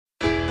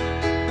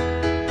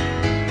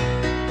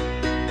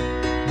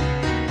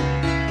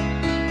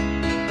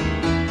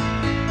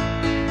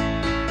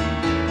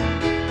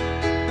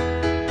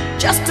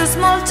just a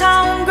small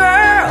town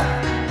girl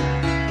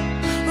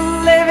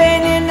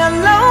living in a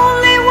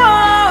lonely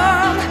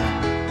world.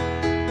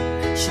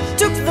 She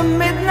took the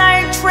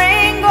midnight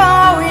train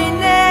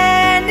going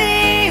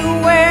anywhere.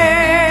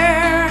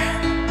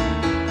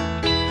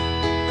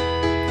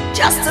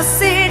 Just a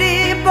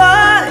city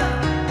boy,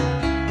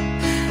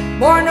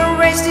 born and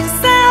raised in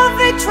South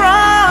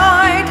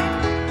Detroit.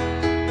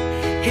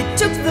 He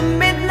took the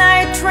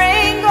midnight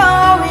train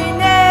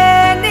going anywhere.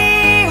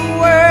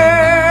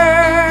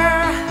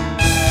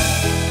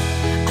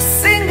 A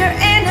singer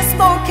in a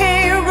smoky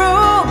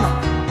room,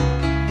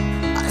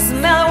 I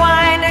smell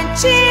wine and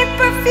cheap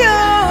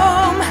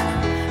perfume.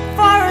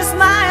 For a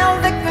smile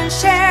that can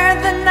share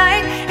the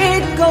night,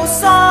 it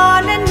goes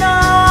on and on.